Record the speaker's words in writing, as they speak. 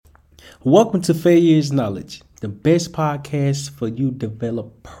Welcome to Failure is Knowledge, the best podcast for you to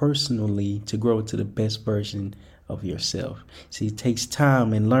develop personally to grow into the best version of yourself. See, it takes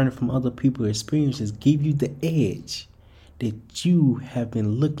time and learning from other people's experiences give you the edge that you have been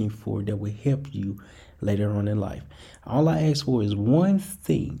looking for that will help you later on in life. All I ask for is one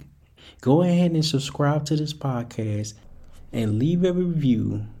thing. Go ahead and subscribe to this podcast and leave a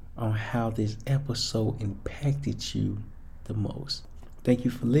review on how this episode impacted you the most. Thank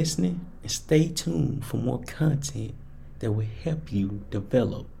you for listening and stay tuned for more content that will help you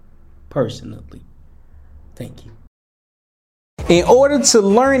develop personally. Thank you. In order to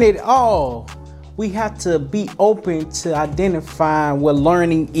learn it all, we have to be open to identifying what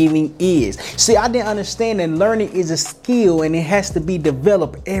learning even is. See, I didn't understand that learning is a skill and it has to be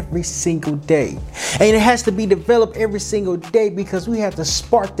developed every single day. And it has to be developed every single day because we have to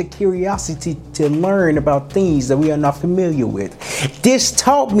spark the curiosity to learn about things that we are not familiar with. This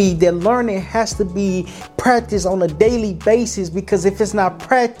taught me that learning has to be practiced on a daily basis because if it's not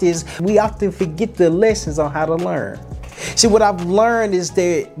practiced, we often forget the lessons on how to learn. See, what I've learned is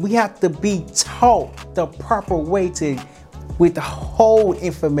that we have to be taught the proper way to, with the whole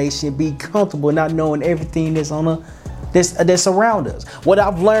information, be comfortable not knowing everything that's around us. What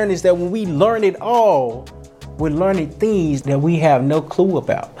I've learned is that when we learn it all, we're learning things that we have no clue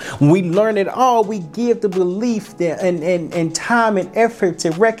about. When we learn it all, we give the belief that and time and effort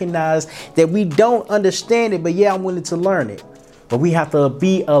to recognize that we don't understand it, but yeah, I'm willing to learn it. But we have to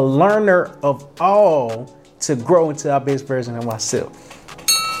be a learner of all to grow into our best version of myself.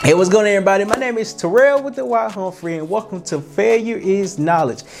 Hey, what's going on, everybody? My name is Terryl with the Humphrey, and welcome to Failure is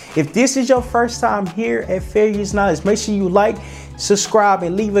Knowledge. If this is your first time here at Failure is Knowledge, make sure you like, subscribe,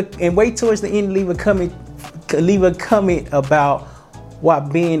 and wait towards the end. Leave a comment about why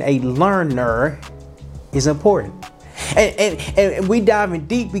being a learner is important. And we diving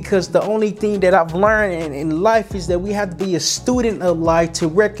deep because the only thing that I've learned in life is that we have to be a student of life to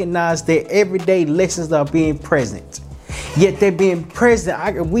recognize that everyday lessons are being present. Yet they're being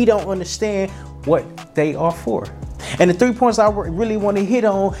present. We don't understand what they are for. And the 3 points I really want to hit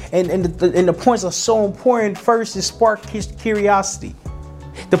on, and the points are so important. First is spark curiosity.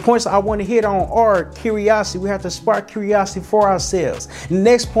 The points I want to hit on are curiosity. We have to spark curiosity for ourselves. The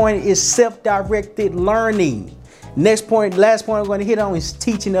next point is self-directed learning. Last point I'm going to hit on is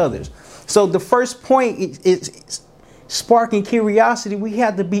teaching others. So the first point is sparking curiosity. We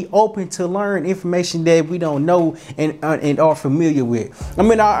have to be open to learn information that we don't know and are familiar with. I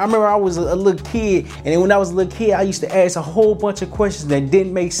remember I was a little kid, and when I was a little kid, I used to ask a whole bunch of questions that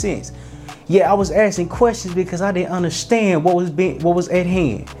didn't make sense. Yeah, I was asking questions because I didn't understand what was at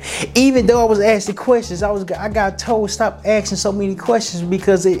hand. Even though I was asking questions, I got told stop asking so many questions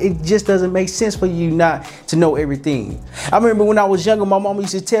because it just doesn't make sense for you not to know everything. I remember when I was younger, my mom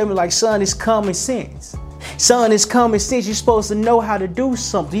used to tell me, like, son, it's common sense. Son, it's common sense. You're supposed to know how to do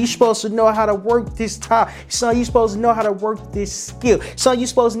something. You're supposed to know how to work this time. Son, you're supposed to know how to work this skill. Son, you're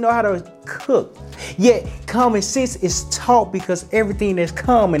supposed to know how to cook. Yet common sense is taught because everything that's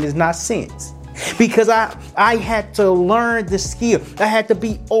common is not sense. Because I had to learn the skill. I had to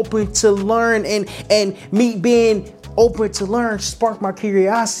be open to learn, and me being open to learn sparked my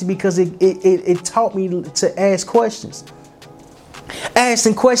curiosity because it taught me to ask questions.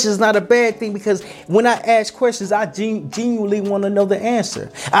 Asking questions is not a bad thing because when I ask questions, I genuinely want to know the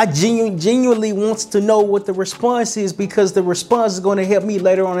answer. I genuinely want to know what the response is because the response is going to help me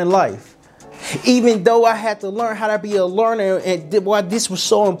later on in life. Even though I had to learn how to be a learner and why this was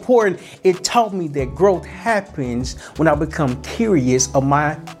so important, it taught me that growth happens when I become curious of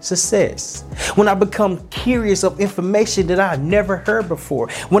my success. When I become curious of information that I've never heard before.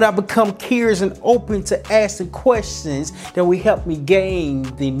 When I become curious and open to asking questions that will help me gain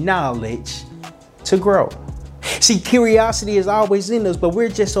the knowledge to grow. See, curiosity is always in us, but we're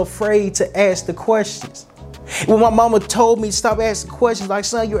just afraid to ask the questions. When my mama told me to stop asking questions, like,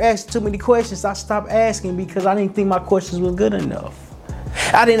 son, you're asking too many questions, I stopped asking because I didn't think my questions were good enough.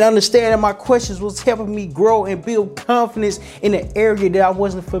 I didn't understand that my questions was helping me grow and build confidence in an area that I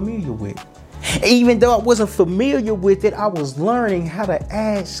wasn't familiar with. Even though I wasn't familiar with it, I was learning how to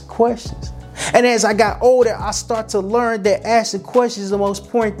ask questions. And as I got older, I start to learn that asking questions is the most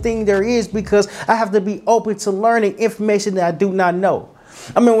important thing there is because I have to be open to learning information that I do not know.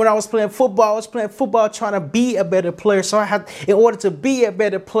 I mean, when I was playing football trying to be a better player. So in order to be a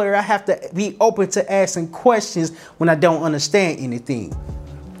better player, I have to be open to asking questions when I don't understand anything.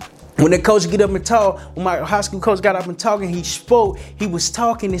 When the coach get up and talk, when my high school coach got up and talking, he was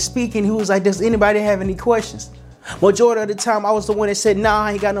talking and speaking. He was like, does anybody have any questions? Majority of the time, I was the one that said, nah,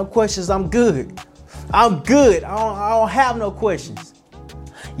 I ain't got no questions. I'm good. I don't have no questions.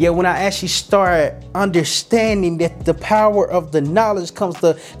 when I actually started understanding that the power of the knowledge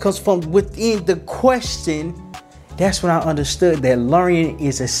comes from within the question, that's when I understood that learning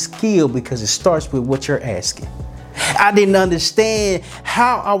is a skill because it starts with what you're asking. I didn't understand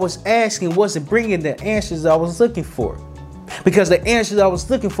how I was asking wasn't bringing the answers I was looking for. Because the answers I was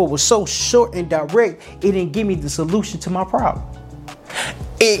looking for was so short and direct, it didn't give me the solution to my problem.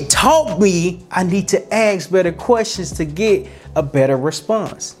 It taught me I need to ask better questions to get a better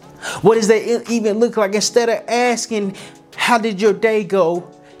response. What does that even look like? Instead of asking, how did your day go?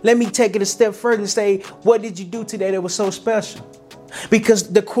 Let me take it a step further and say, what did you do today that was so special?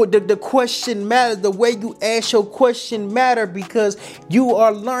 Because the question matters. The way you ask your question matters because you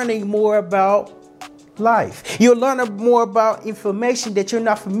are learning more about life. You're learning more about information that you're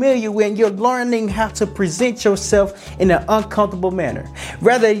not familiar with, and you're learning how to present yourself in an uncomfortable manner.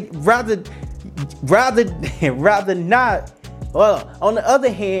 Rather not. Well, on the other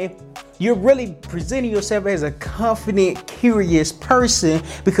hand, you're really presenting yourself as a confident, curious person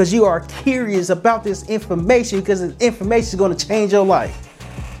because you are curious about this information because this information is going to change your life.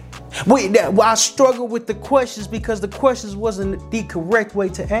 I struggle with the questions because the questions wasn't the correct way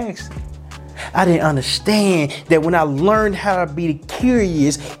to ask. I didn't understand that when I learned how to be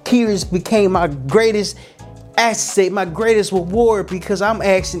curious became my greatest asset, my greatest reward, because I'm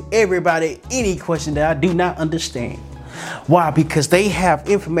asking everybody any question that I do not understand. Why? Because they have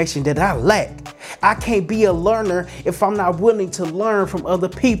information that I lack. I can't be a learner if I'm not willing to learn from other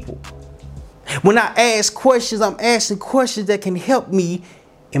people. When I ask questions, I'm asking questions that can help me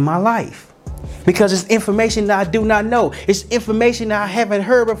in my life. Because it's information that I do not know. It's information that I haven't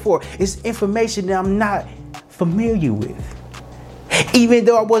heard before. It's information that I'm not familiar with. Even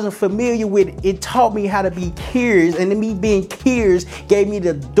though I wasn't familiar with it, it taught me how to be curious. And me being curious gave me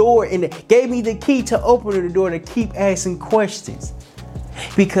the door and gave me the key to open the door to keep asking questions.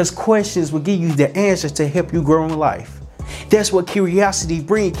 Because questions will give you the answers to help you grow in life. That's what curiosity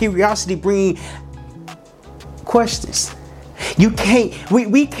brings. Curiosity brings questions.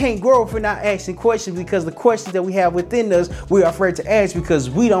 We can't grow if we're not asking questions, because the questions that we have within us, we're afraid to ask because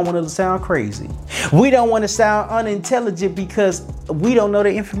we don't want to sound crazy. We don't want to sound unintelligent because we don't know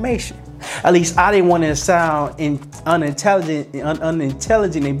the information. At least I didn't want to sound unintelligent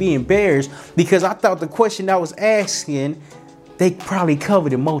and be embarrassed because I thought the question I was asking, they probably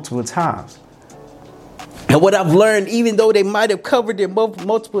covered it multiple times. And what I've learned, even though they might have covered it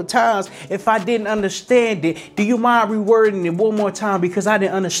multiple times, if I didn't understand it, do you mind rewording it one more time? Because I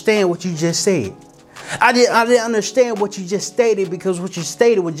didn't understand what you just said. I didn't understand what you just stated because what you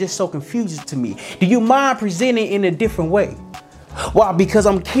stated was just so confusing to me. Do you mind presenting it in a different way? Why? Because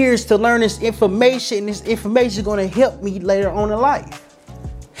I'm curious to learn this information, and this information is going to help me later on in life.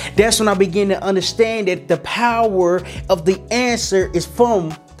 That's when I begin to understand that the power of the answer is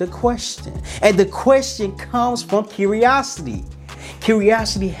from the question. And the question comes from curiosity.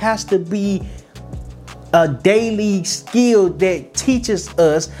 Curiosity has to be a daily skill that teaches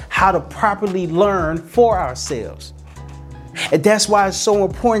us how to properly learn for ourselves. And that's why it's so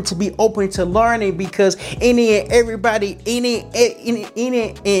important to be open to learning, because any and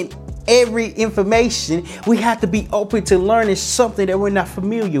every information, we have to be open to learning something that we're not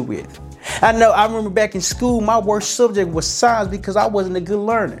familiar with. I remember back in school, my worst subject was science because I wasn't a good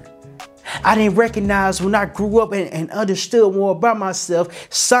learner. I didn't recognize when I grew up and understood more about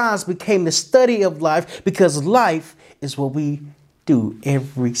myself, science became the study of life, because life is what we do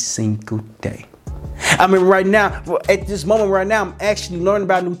every single day. I mean, right now, at this moment right now, I'm actually learning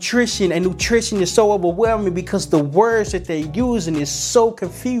about nutrition, and nutrition is so overwhelming because the words that they're using is so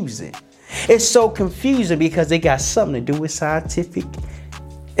confusing. It's so confusing because they got something to do with scientific.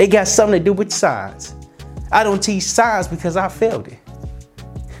 It got something to do with science. I don't teach science because I failed it.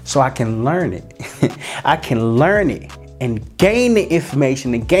 So I can learn it. I can learn it and gain the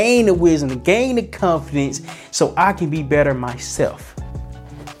information and gain the wisdom and gain the confidence so I can be better myself.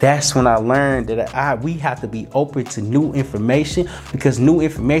 That's when I learned that we have to be open to new information, because new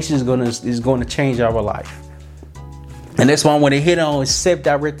information is going to change our life. And that's why I want to hit on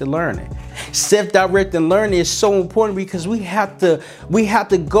self-directed learning. Self-directed learning is so important because we have to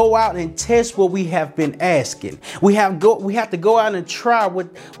go out and test what we have been asking. We have to go out and try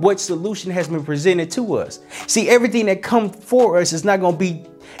what solution has been presented to us. See, everything that comes to us is not going to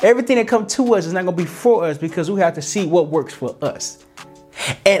be for us, because we have to see what works for us.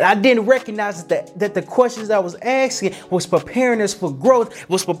 And I didn't recognize that the questions I was asking was preparing us for growth,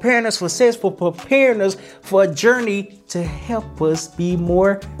 was preparing us for success, for preparing us for a journey to help us be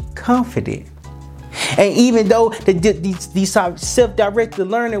more confident. And even though these self-directed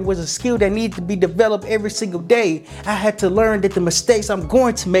learning was a skill that needed to be developed every single day, I had to learn that the mistakes I'm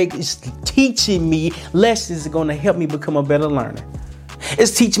going to make is teaching me lessons that are going to help me become a better learner.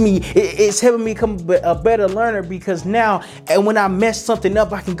 It's teaching me, it's helping me become a better learner, because now, and when I mess something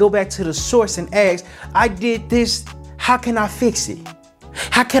up, I can go back to the source and ask, I did this, how can I fix it?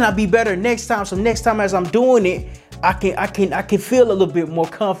 How can I be better next time? So next time as I'm doing it, I can feel a little bit more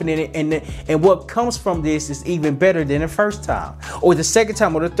confident, and what comes from this is even better than the first time, or the second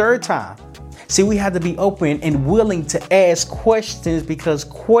time, or the third time. See, we have to be open and willing to ask questions, because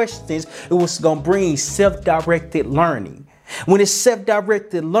questions it was gonna bring self-directed learning. When it's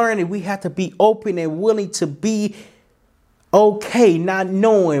self-directed learning, we have to be open and willing to be okay not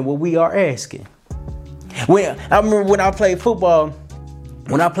knowing what we are asking. I remember when I played football.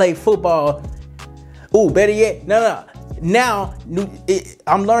 Better yet, now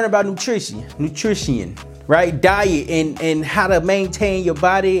I'm learning about nutrition, right? Diet and how to maintain your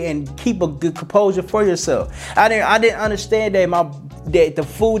body and keep a good composure for yourself. I didn't understand that the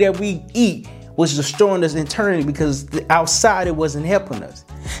food that we eat was destroying us internally, because outside it wasn't helping us.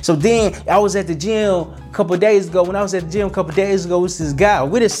 So then I was at the gym a couple of days ago. When I was at the gym a couple of days ago, with this guy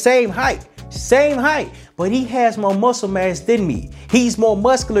with the same height, but he has more muscle mass than me. He's more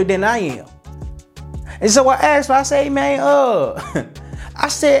muscular than I am. And so I asked him, I say, man, I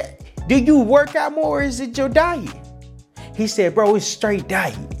said, do you work out more, or is it your diet? He said, bro, it's straight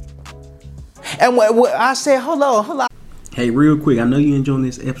diet. And what I said, hold on. Hey, real quick, I know you're enjoying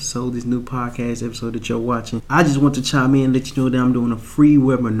this episode, this new podcast episode that you're watching. I just want to chime in and let you know that I'm doing a free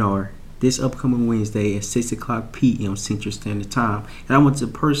webinar this upcoming Wednesday at 6 o'clock p.m. Central Standard Time. And I want to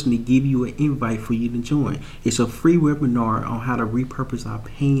personally give you an invite for you to join. It's a free webinar on how to repurpose our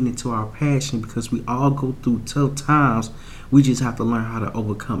pain into our passion, because we all go through tough times. We just have to learn how to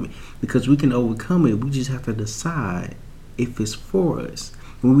overcome it. Because we can overcome it, we just have to decide if it's for us.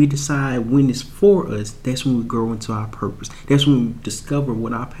 When we decide when it's for us, that's when we grow into our purpose. That's when we discover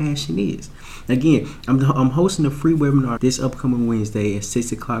what our passion is. Again, I'm hosting a free webinar this upcoming Wednesday at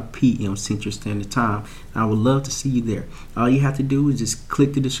 6 o'clock p.m. Central Standard Time. I would love to see you there. All you have to do is just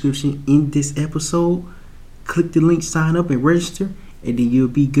click the description in this episode, click the link, sign up, and register, and then you'll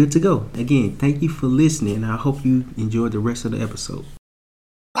be good to go. Again, thank you for listening, and I hope you enjoy the rest of the episode.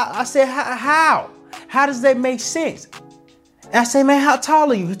 I said, how? How does that make sense? And I said, man, how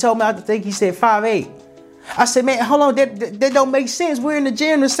tall are you? He told me, I think he said 5'8". I said, man, hold on, that don't make sense. We're in the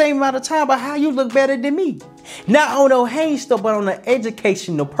gym the same amount of time, but how you look better than me? Not on no hang stuff, but on an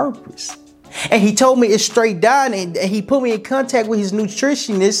educational purpose. And he told me it's straight down, and he put me in contact with his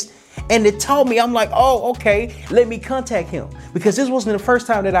nutritionist, and it told me, I'm like, oh, okay, let me contact him. Because this wasn't the first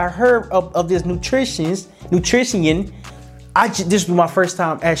time that I heard of this nutrition. This was my first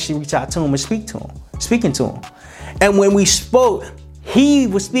time actually reach out to him and speaking to him. And when we spoke, he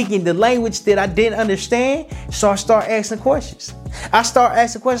was speaking the language that I didn't understand. So I started asking questions.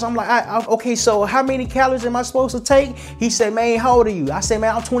 I'm like, okay, so how many calories am I supposed to take? He said, man, how old are you? I said,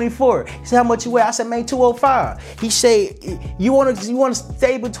 man, I'm 24. He said, how much you weigh? I said, man, 205. He said, you want to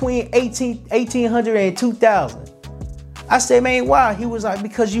stay between 1,800 and 2,000. I said, man, why? He was like,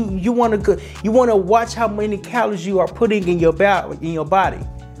 because you want to watch how many calories you are putting in your body.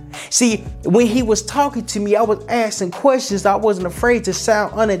 See, when he was talking to me, I was asking questions. I wasn't afraid to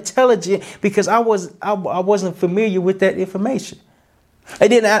sound unintelligent, because I wasn't familiar with that information.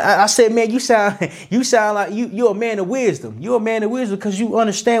 And then I said, man, you sound like you're a man of wisdom. You're a man of wisdom because you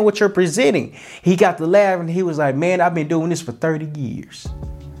understand what you're presenting. He got to laugh, and he was like, man, I've been doing this for 30 years.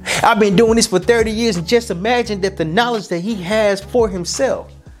 And just imagine that the knowledge that he has for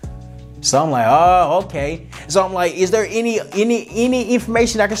himself. So I'm like, oh, okay. So I'm like, is there any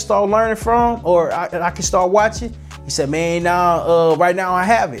information I can start learning from, or I can start watching? He said, man, right now I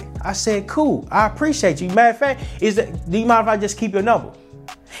have it. I said, cool. I appreciate you. Matter of fact, do you mind if I just keep your number?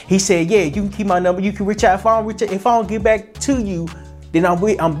 He said, yeah, you can keep my number. You can reach out. If I don't get back to you, then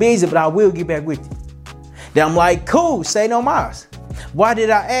I'm busy, but I will get back with you. Then I'm like, cool. Say no more. Why did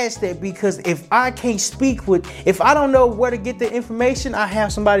I ask that? Because if I don't know where to get the information, I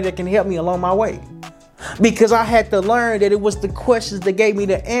have somebody that can help me along my way. Because I had to learn that it was the questions that gave me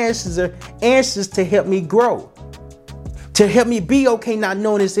the answers to help me grow. To help me be okay not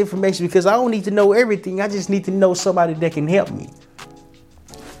knowing this information, because I don't need to know everything. I just need to know somebody that can help me.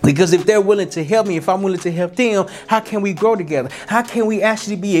 Because if they're willing to help me, if I'm willing to help them, how can we grow together? How can we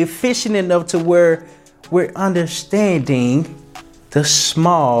actually be efficient enough to where we're understanding the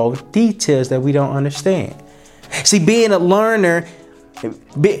small details that we don't understand? See, being a learner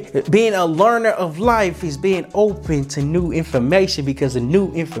Being a learner of life is being open to new information, because the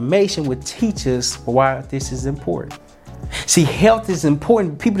new information would teach us why this is important. See, health is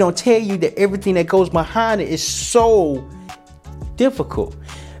important. People don't tell you that everything that goes behind it is so difficult.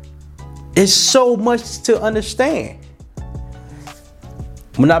 It's so much to understand.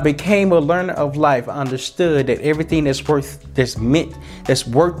 When I became a learner of life, I understood that everything that's worth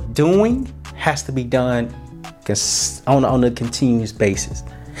doing has to be done on a continuous basis.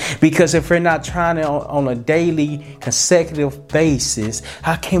 Because if we're not trying to on a daily consecutive basis,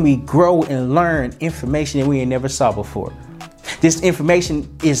 how can we grow and learn information that we ain't never saw before? This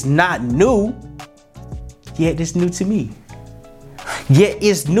information is not new, yet it's new to me. Yet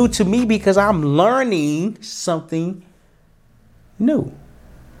it's new to me because I'm learning something new.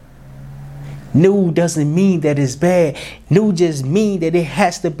 New doesn't mean that it's bad. New just means that it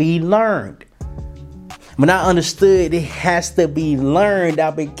has to be learned. When I understood it has to be learned,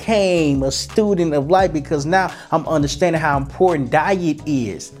 I became a student of life, because now I'm understanding how important diet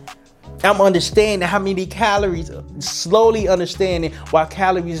is. I'm understanding how many calories, slowly understanding why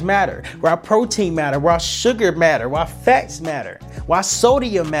calories matter, why protein matter, why sugar matter, why fats matter, why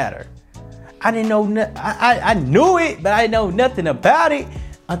sodium matter. I didn't know, I knew it, but I didn't know nothing about it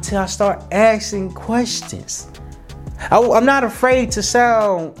until I start asking questions. I'm not afraid to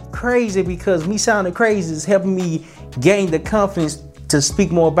sound crazy, because me sounding crazy is helping me gain the confidence to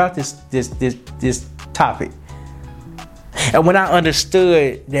speak more about this topic. And when I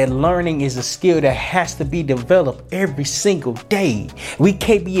understood that learning is a skill that has to be developed every single day, we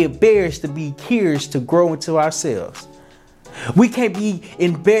can't be embarrassed to be curious, to grow into ourselves. We can't be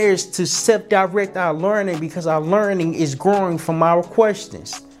embarrassed to self-direct our learning, because our learning is growing from our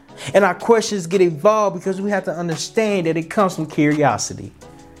questions. And our questions get evolved because we have to understand that it comes from curiosity.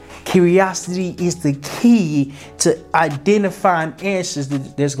 Curiosity is the key to identifying answers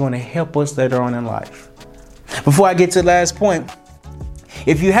that's going to help us later on in life. Before I get to the last point,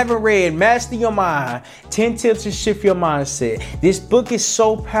 if you haven't read Master Your Mind, 10 Tips to Shift Your Mindset, this book is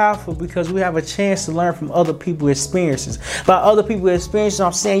so powerful because we have a chance to learn from other people's experiences. By other people's experiences,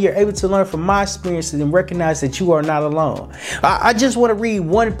 I'm saying you're able to learn from my experiences and recognize that you are not alone. I just want to read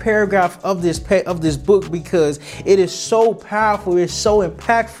one paragraph of this book because it is so powerful, it's so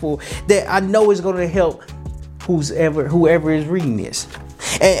impactful that I know it's going to help whoever is reading this.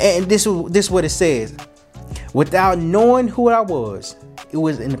 And this is what it says. Without knowing who I was, it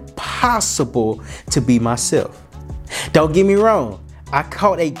was impossible to be myself. Don't get me wrong. I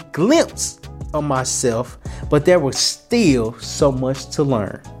caught a glimpse of myself, but there was still so much to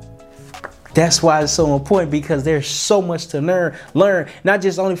learn. That's why it's so important, because there's so much to learn, not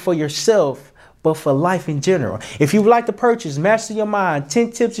just only for yourself, but for life in general. If you would like to purchase Master Your Mind,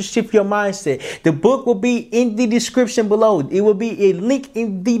 10 Tips to Shift Your Mindset, the book will be in the description below. It will be a link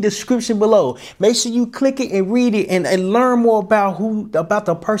in the description below. Make sure you click it and read it and learn more about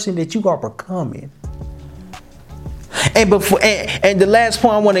the person that you are becoming. And the last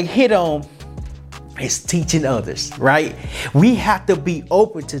point I want to hit on is teaching others, right? We have to be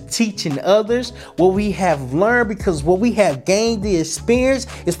open to teaching others what we have learned, because what we have gained the experience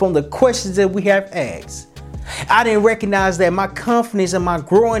is from the questions that we have asked. I didn't recognize that my confidence and my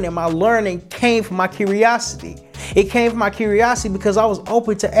growing and my learning came from my curiosity. It came from my curiosity because I was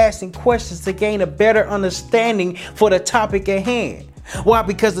open to asking questions to gain a better understanding for the topic at hand. Why?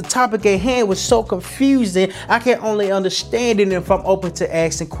 Because the topic at hand was so confusing, I can only understand it if I'm open to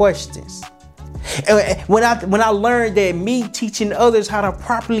asking questions. And when I learned that me teaching others how to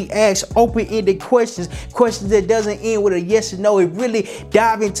properly ask open-ended questions that doesn't end with a yes or no, it really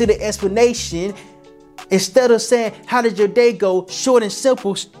dive into the explanation. Instead of saying, how did your day go? Short and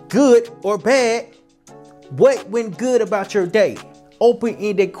simple, good or bad. What went good about your day?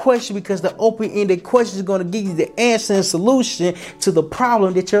 Open-ended question, because the open-ended question is going to give you the answer and solution to the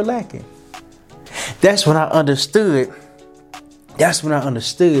problem that you're lacking. That's when I understood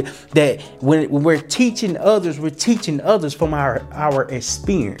that when we're teaching others from our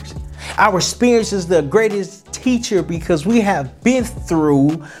experience. Our experience is the greatest teacher, because we have been through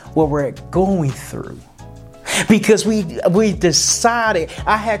what we're going through. Because we decided,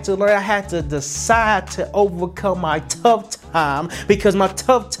 I had to decide to overcome my tough time, because my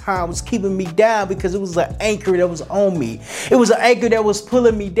tough time was keeping me down, because it was an anchor that was on me. It was an anchor that was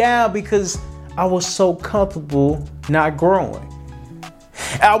pulling me down because I was so comfortable not growing.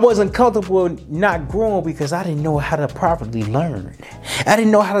 I wasn't comfortable not growing because I didn't know how to properly learn. I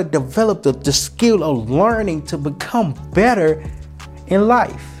didn't know how to develop the skill of learning to become better in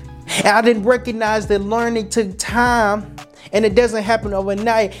life. And I didn't recognize that learning took time And it doesn't happen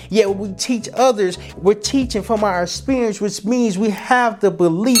overnight. Yet when we teach others, we're teaching from our experience, which means we have the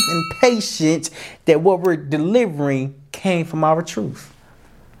belief and patience that what we're delivering came from our truth.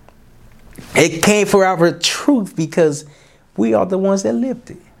 It came from our truth because we are the ones that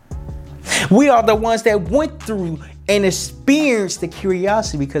lived it. We are the ones that went through and experienced the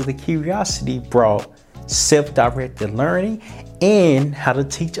curiosity, because the curiosity brought self-directed learning and how to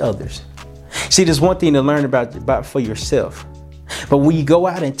teach others. See, there's one thing to learn about for yourself. But when you go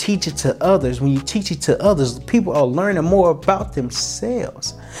out and teach it to others, when you teach it to others, people are learning more about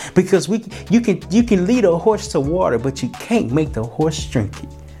themselves. Because you can lead a horse to water, but you can't make the horse drink it.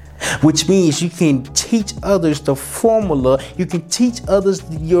 Which means you can teach others the formula. You can teach others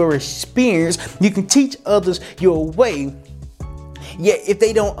your experience. You can teach others your way. Yet if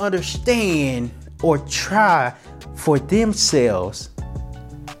they don't understand or try for themselves,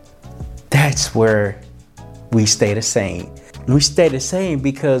 that's where we stay the same. We stay the same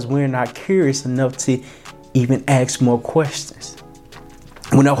because we're not curious enough to even ask more questions.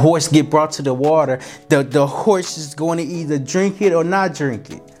 When a horse get brought to the water, the horse is going to either drink it or not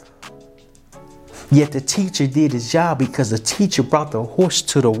drink it. Yet the teacher did his job because the teacher brought the horse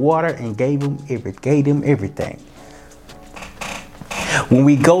to the water and gave him everything. When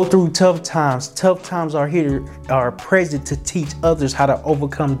we go through tough times are present to teach others how to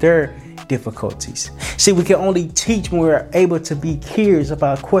overcome their difficulties. See, we can only teach when we're able to be curious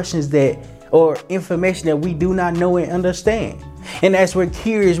about questions that or information that we do not know and understand. And as we're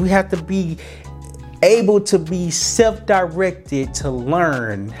curious, we have to be able to be self-directed to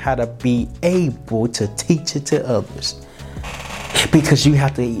learn how to be able to teach it to others. Because you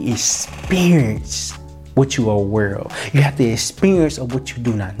have to experience what you are aware of. You have to experience of what you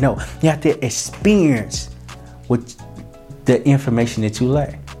do not know. You have to experience what the information that you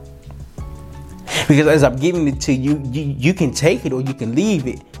lack. Because as I'm giving it to you, you can take it or you can leave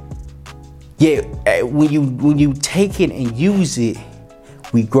it. Yeah, when you take it and use it,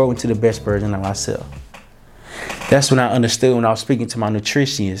 we grow into the best version of ourselves. That's when I understood when I was speaking to my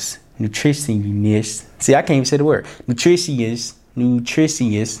nutritionist. See, I can't even say the word. Nutritionist.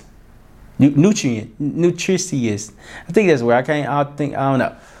 I think that's where I don't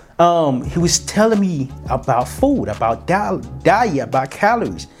know. He was telling me about food, about diet, about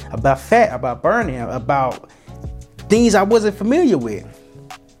calories, about fat, about burning, about things I wasn't familiar with.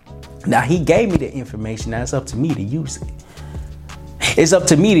 Now he gave me the information. Now it's up to me to use it. It's up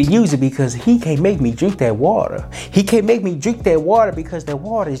to me to use it because he can't make me drink that water. He can't make me drink that water because that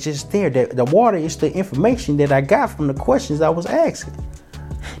water is just there. The water is the information that I got from the questions I was asking.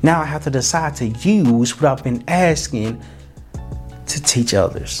 Now I have to decide to use what I've been asking to teach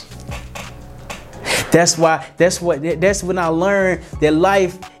others. That's when I learned that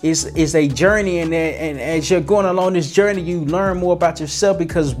life is a journey, and as you're going along this journey, you learn more about yourself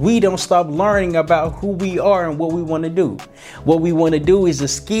because we don't stop learning about who we are and what we want to do. What we want to do is a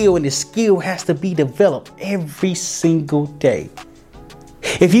skill, and the skill has to be developed every single day.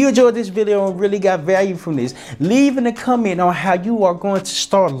 If you enjoyed this video and really got value from this, leave in a comment on how you are going to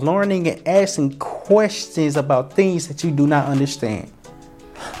start learning and asking questions about things that you do not understand.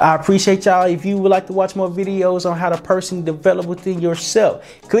 I appreciate y'all. If you would like to watch more videos on how to personally develop within yourself,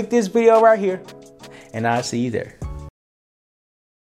 click this video right here and I'll see you there.